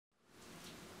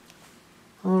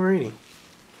Alrighty.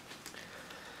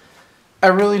 I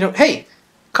really don't... Hey!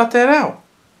 Cut that out!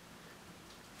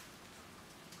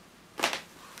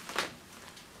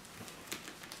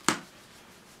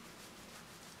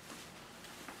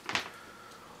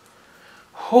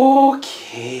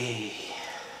 Okay.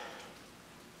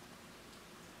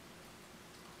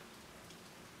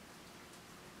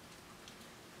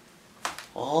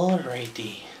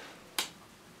 Alrighty.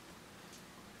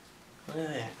 Look at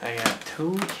that. I got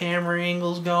 2 camera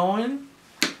angles going.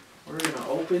 We're going to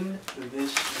open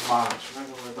this box. We're not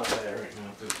going to worry about that right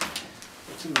now.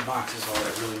 What's in the box is all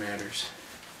that really matters.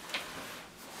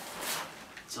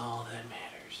 It's all that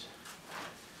matters.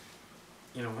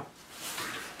 You know what?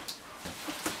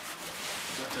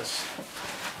 Let us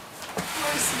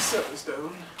nicely set this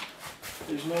down.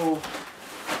 There's no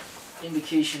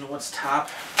indication of what's top.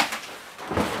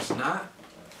 What's not.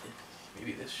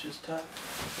 Maybe this is just top.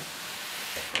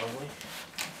 Probably.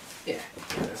 Yeah,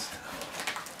 that's top.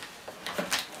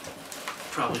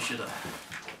 Probably should have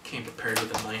came prepared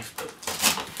with a knife, but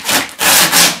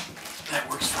that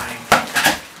works fine.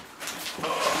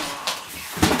 Oh.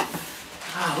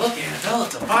 Ah, look, Annabelle,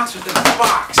 it's a box within a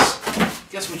box.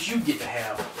 Guess what you get to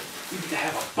have? You get to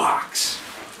have a box.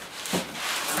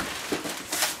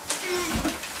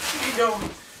 Here you go.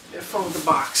 Have fun with the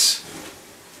box.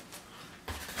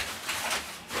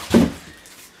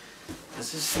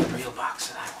 This is the real box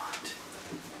that I want.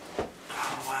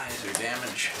 Oh, why is there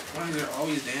damage? Why is there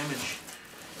always damage?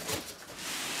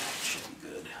 It should be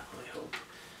good, I hope.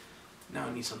 Now I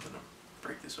need something to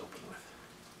break this open with.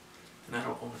 And I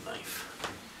don't own a knife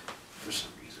for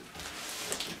some reason.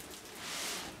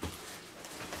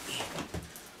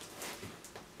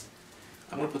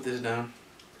 I'm going to put this down.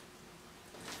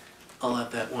 I'll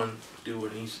let that one do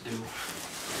what it needs to do.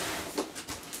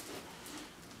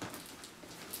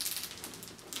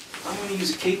 I'm going to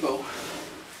use a capo.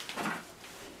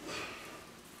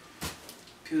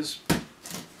 Because,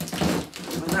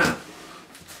 why not?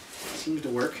 It seems to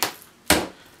work.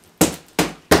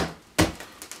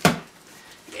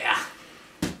 Yeah.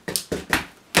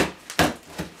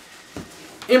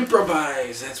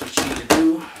 Improvise, that's what you need to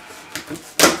do.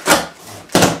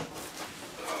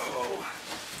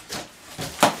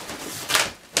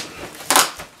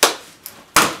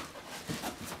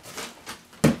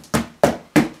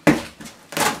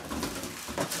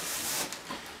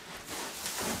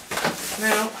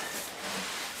 Now,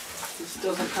 this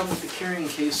doesn't come with the carrying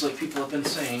case like people have been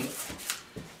saying.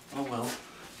 Oh well.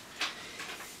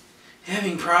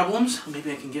 Having problems? Well,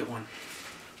 maybe I can get one.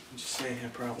 Just say I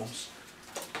have problems.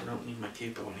 I don't need my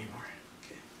capo anymore.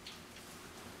 Okay.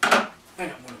 I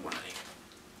got more than one thing.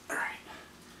 Alright.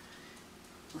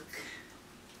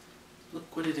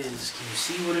 Look what it is. Can you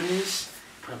see what it is?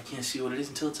 You probably can't see what it is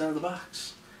until it's out of the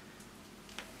box.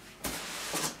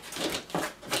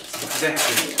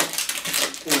 Exactly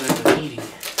what I've been needing.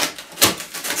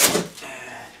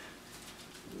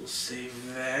 We'll save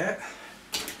that.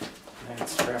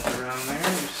 That's wrapped around there.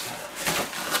 There's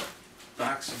a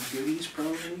box of goodies,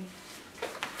 probably.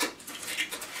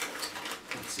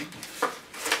 Let's see.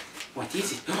 What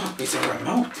is it? Oh, it's a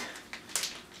remote.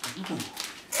 Ooh.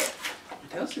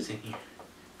 What else is in here?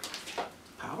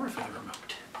 Power for the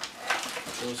remote.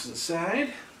 Goes to the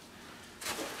side.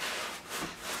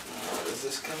 Does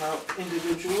this come out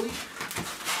individually?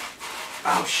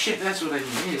 Oh shit, that's what I need.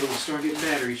 Hey, we'll start getting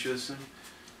batteries for this thing.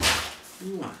 What do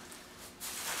you want?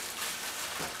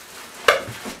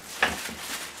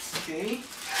 Okay.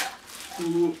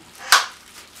 Ooh.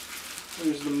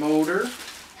 There's the motor.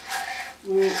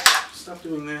 Ooh. Stop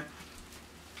doing that.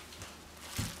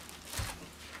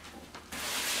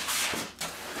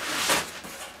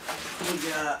 We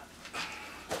got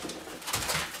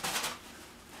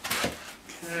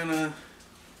kinda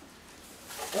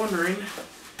wondering.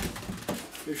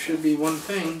 There should be one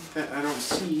thing that I don't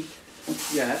see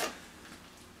yet,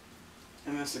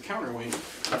 and that's the counterweight.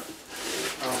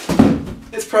 Oh,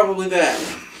 it's probably that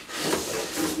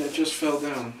just fell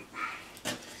down.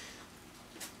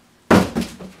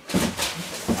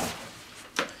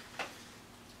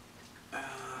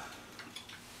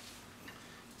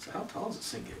 So how tall does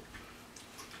this thing get?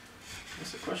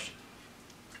 That's the question.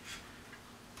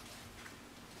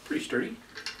 Pretty sturdy.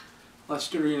 A lot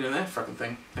sturdier than that fucking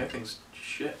thing. That thing's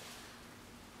shit.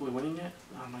 Are we winning yet?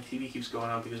 Oh, my TV keeps going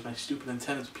out because my stupid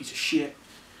antenna's a piece of shit.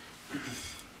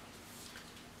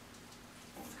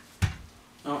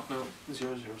 Oh, no.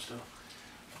 0, 0 still.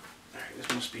 Alright, this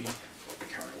must be the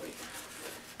counterweight.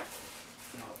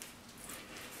 No.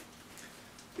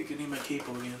 I think I need my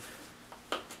capo again.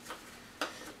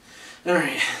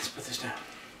 Alright, let's put this down.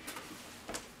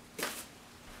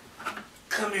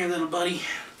 Come here, little buddy.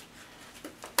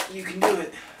 You can do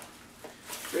it.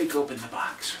 Break open the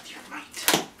box with your might.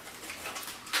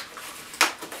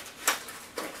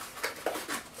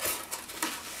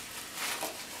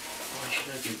 Oh, I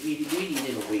should have an itty-bitty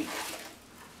little weight.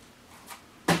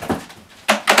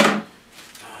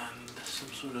 And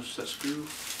some sort of set screw.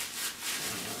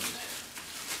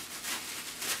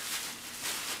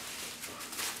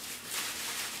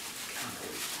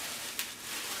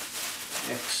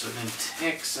 And excellent,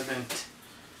 excellent.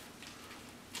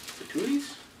 The two of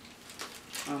these?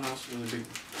 Oh no, it's a really big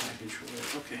package for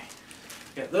it. Okay.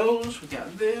 We got those, we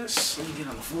got this. Let me get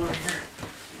on the floor here.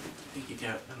 I think you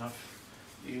got enough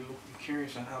view. I'm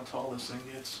curious on how tall this thing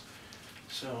gets.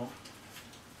 So,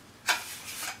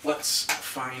 let's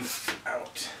find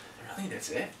out. Really, that's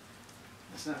it?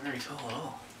 That's not very tall at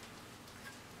all.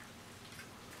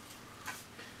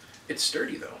 It's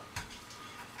sturdy though.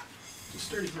 It's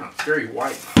sturdy mount. It's very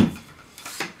wide mount.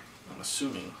 I'm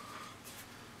assuming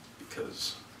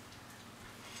because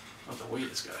of the weight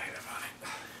it's got to have on it.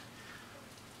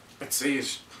 I'd say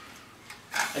it's,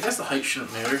 I guess the height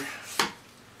shouldn't matter.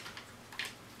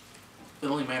 It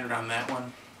only mattered on that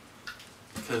one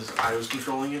because I was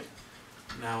controlling it.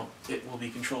 Now it will be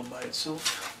controlled by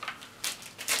itself.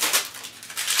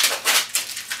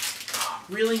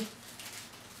 Really?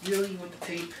 Really with the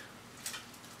tape?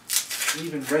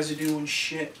 Leaving residue and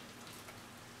shit.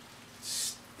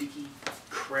 Sticky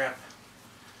crap.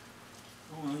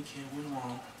 Oh, well, I can't win them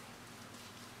all.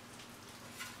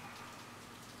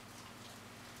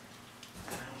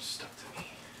 Now it's stuck to me.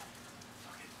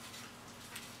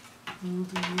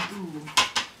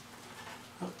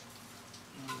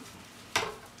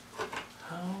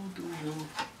 How do you...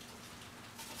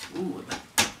 Ooh, it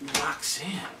locks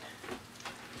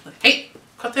in. Hey!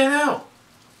 Cut that out!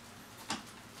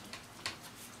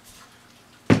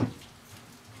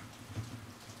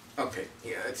 Okay,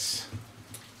 yeah, it's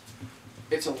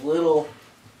a little,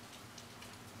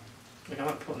 like I'm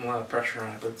not putting a lot of pressure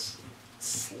on it, but it's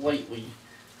slightly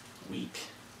weak.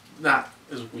 Not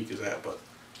as weak as that, but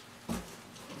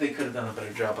they could have done a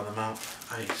better job on the mount,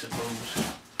 I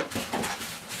suppose.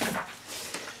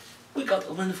 We got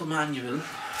a wonderful manual.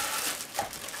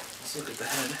 Let's look at the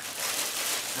head.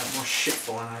 Got more shit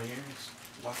falling out of here. Let's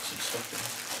lock some stuff in.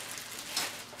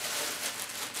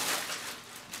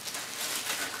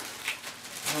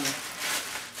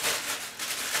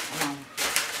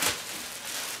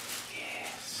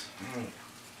 Yes. Alright.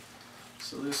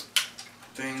 So this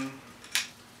thing,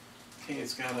 okay,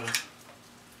 it's got a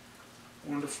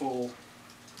wonderful,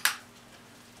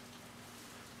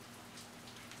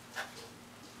 I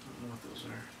don't know what those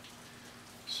are.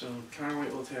 So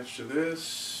counterweight will attach to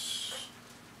this.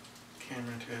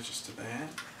 Camera attaches to that.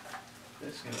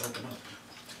 This is going to open up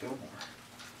to go more.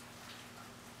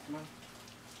 Come on.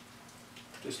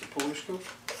 Just a polar scope.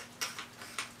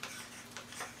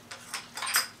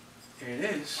 There it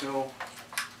is. So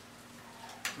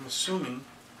I'm assuming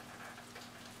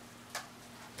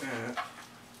that,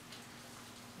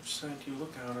 which side do you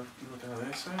look out of? Do you look out of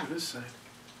that side or this side?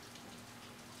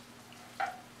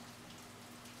 It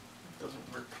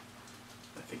doesn't work.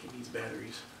 I think it needs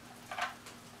batteries.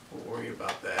 We'll worry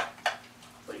about that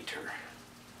later.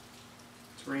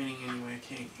 It's raining anyway. I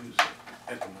can't use it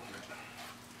at the moment.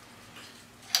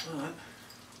 But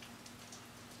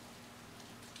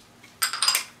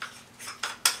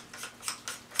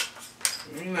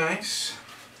very nice.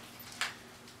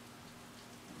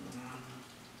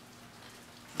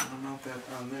 I'm gonna mount that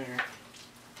on there.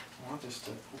 I want this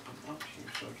to open up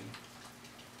here so I can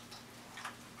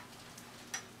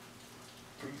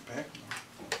bring it back more.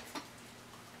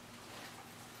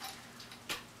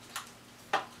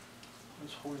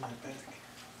 Let's hold that back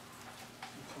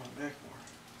and pull it back more.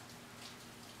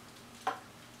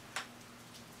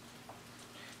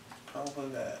 Probably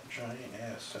that giant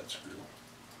ass set screw.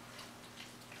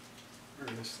 Or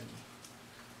this thing.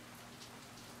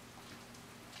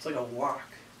 It's like a lock.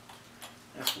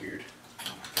 That's weird. Oh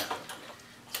my god.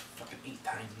 It's fucking 8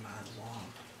 times miles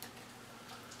long.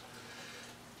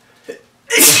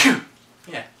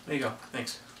 Yeah, there you go.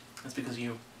 Thanks. That's because of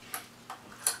you.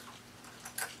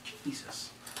 Jesus.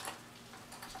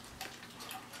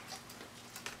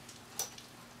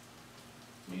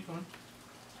 What are you doing?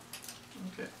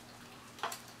 Okay.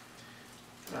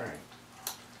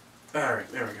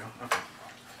 Alright, there we go. Okay.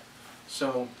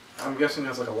 So, I'm guessing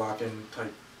that's like a lock-in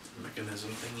type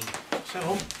mechanism thingy.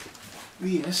 So,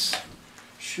 this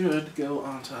should go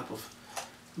on top of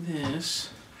this.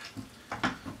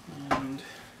 And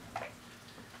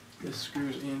this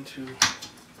screws into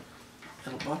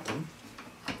the bottom.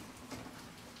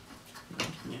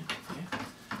 Yeah.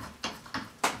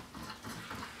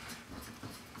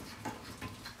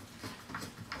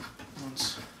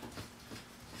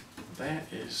 that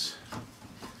is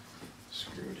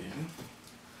screwed in.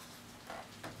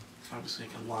 Obviously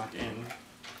it can lock in,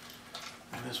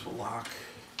 and this will lock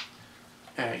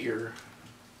at your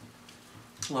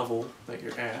level that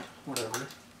you're at, whatever.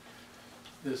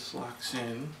 This locks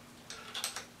in.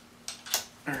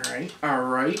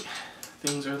 Alright,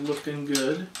 things are looking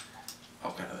good.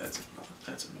 Okay,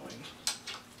 that's annoying.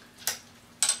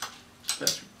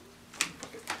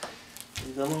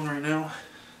 Leave that alone right now.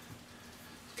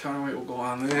 Counterweight will go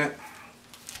on that,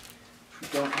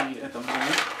 which we don't need at the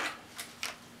moment.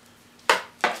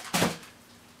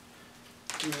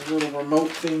 Here's a little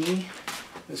remote thingy.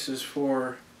 This is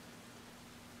for,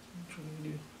 what should we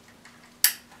do?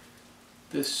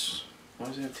 This, why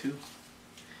does it have two?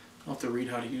 I'll have to read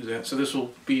how to use that. So this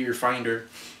will be your finder,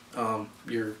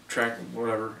 your track,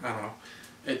 whatever, I don't know.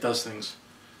 It does things.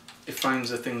 It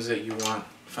finds the things that you want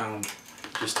found.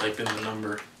 Just type in the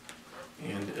number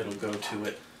and it'll go to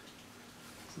it.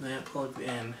 So that plugged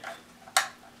in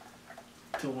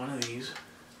to one of these.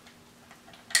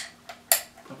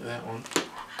 Probably that one.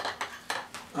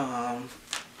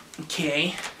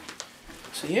 Okay.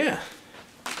 So yeah.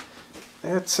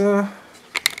 That's it.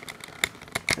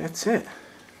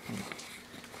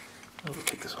 I'll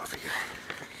take this off of here.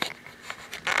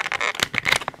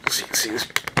 So you can see this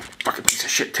fucking piece of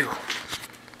shit too.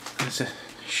 That's a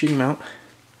sheet mount.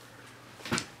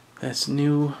 That's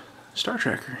new star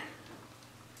tracker.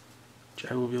 Which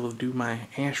I will be able to do my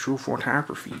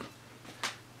astrophotography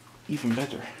even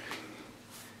better.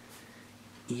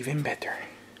 Even better.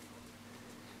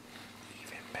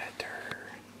 Even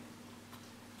better.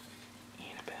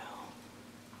 Annabelle.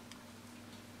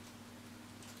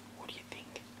 What do you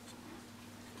think?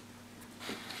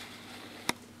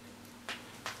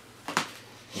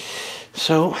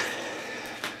 So,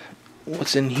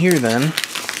 what's in here then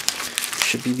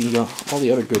should be the all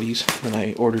the other goodies that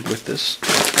I ordered with this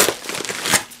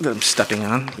that I'm stepping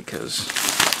on because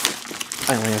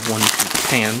I only have one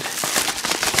hand.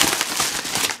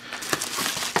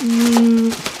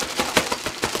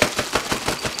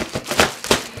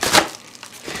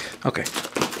 Okay.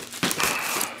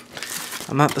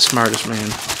 I'm not the smartest man.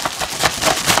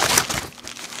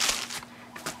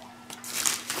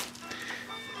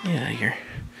 Get out of here.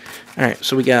 Alright,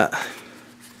 so we got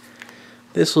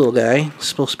this little guy. It's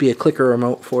supposed to be a clicker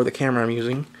remote for the camera I'm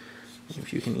using.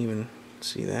 If you can even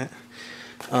see that.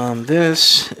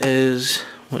 This is...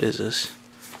 what is this?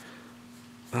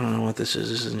 I don't know what this is.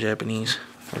 This is in Japanese.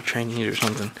 Or Chinese or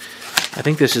something. I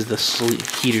think this is the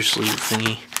heater sleeve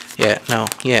thingy. Yeah, no,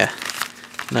 yeah.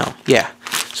 No, yeah.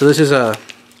 So this is a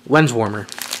lens warmer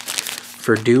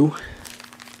for dew.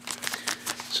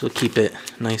 So keep it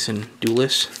nice and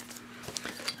dewless.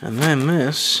 And then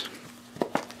this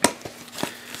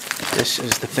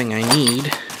is the thing I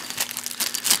need.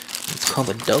 It's called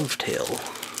a dovetail.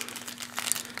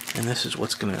 And this is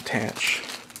what's going to attach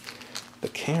the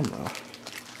camera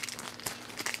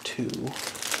to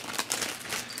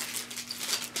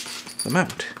the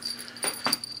mount.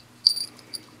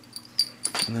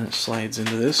 And then it slides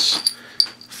into this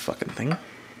fucking thing.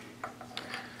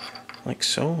 Like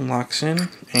so, and locks in,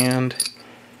 and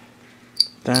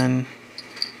then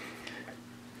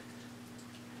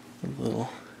a little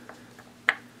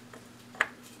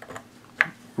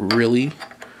really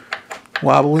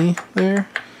wobbly there.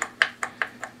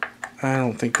 I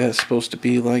don't think that's supposed to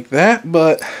be like that,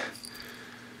 but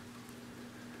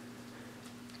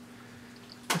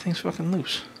that thing's fucking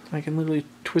loose. I can literally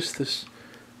twist this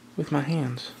with my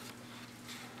hands.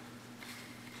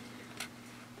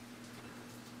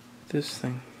 This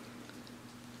thing.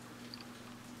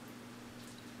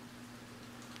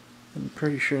 I'm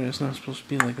pretty sure it's not supposed to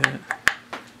be like that.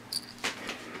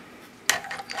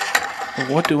 But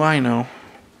what do I know?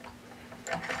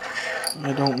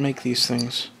 I don't make these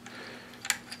things.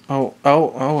 I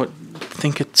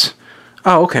think it's...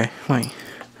 oh, okay, wait.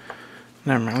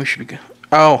 Never mind, we should be good.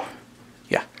 Oh,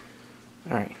 yeah.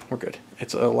 Alright, we're good.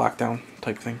 It's a lockdown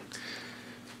type thing.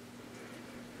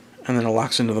 And then it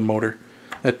locks into the motor.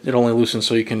 It only loosens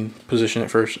so you can position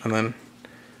it first, and then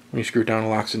when you screw it down, it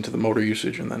locks into the motor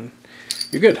usage, and then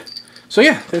you're good. So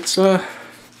yeah, that's,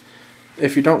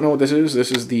 if you don't know what this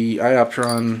is the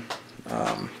IOptron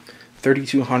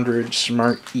 3200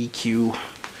 SmartEQ.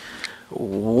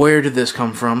 Where did this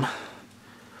come from?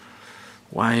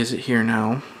 Why is it here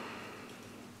now?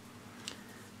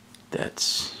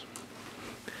 That's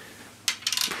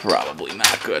probably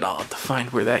not good. I'll have to find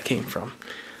where that came from.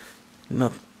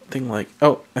 Nothing like...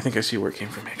 oh, I think I see where it came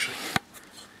from, actually.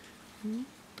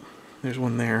 There's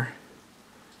one there.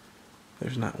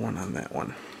 There's not one on that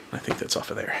one. I think that's off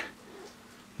of there.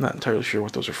 Not entirely sure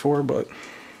what those are for, but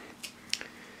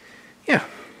yeah.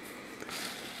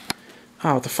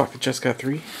 Oh, what the fuck? It just got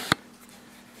 3?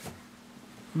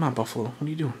 Come on, Buffalo. What are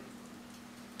you doing?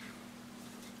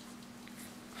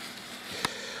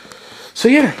 So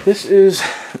yeah, this is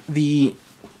the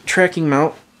tracking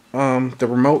mount. The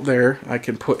remote there, I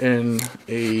can put in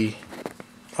a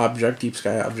object, deep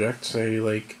sky object, say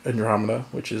like Andromeda,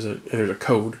 which is there's a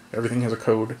code. Everything has a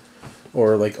code.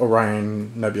 Or like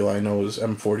Orion Nebula, I know is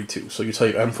M42. So you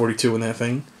type M42 in that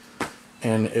thing,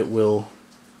 and it will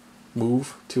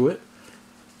move to it.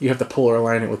 You have to polar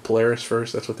align it with Polaris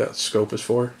first. That's what that scope is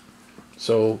for.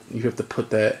 So you have to put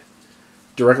that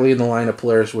directly in the line of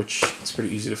Polaris, which is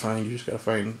pretty easy to find. You just gotta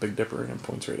find Big Dipper and it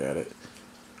points right at it.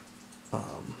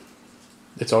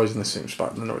 It's always in the same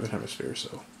spot in the northern hemisphere,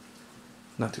 so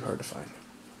not too hard to find.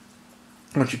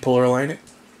 Once you polar align it,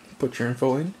 put your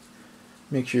info in.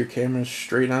 Make sure your camera's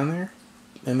straight on there.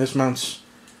 And this mount's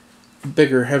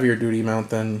bigger, heavier duty mount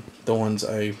than the ones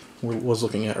I was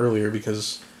looking at earlier,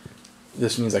 because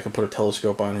this means I can put a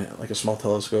telescope on it, like a small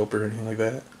telescope or anything like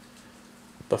that.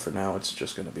 But for now, it's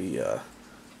just going to be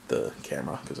the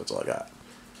camera, because that's all I got.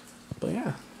 But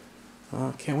yeah,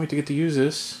 can't wait to get to use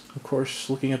this. Of course,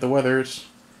 looking at the weather, it's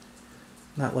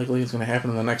not likely it's going to happen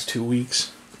in the next 2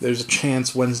 weeks. There's a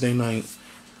chance Wednesday night,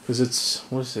 because it's,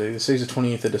 what is it? It says the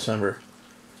 28th of December.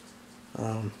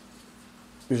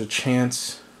 There's a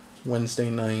chance Wednesday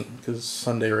night, because it's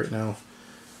Sunday right now,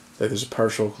 that there's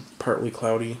a partly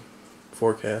cloudy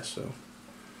forecast, so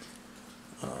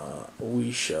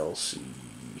we shall see.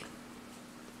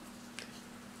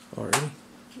 Alrighty,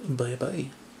 bye bye.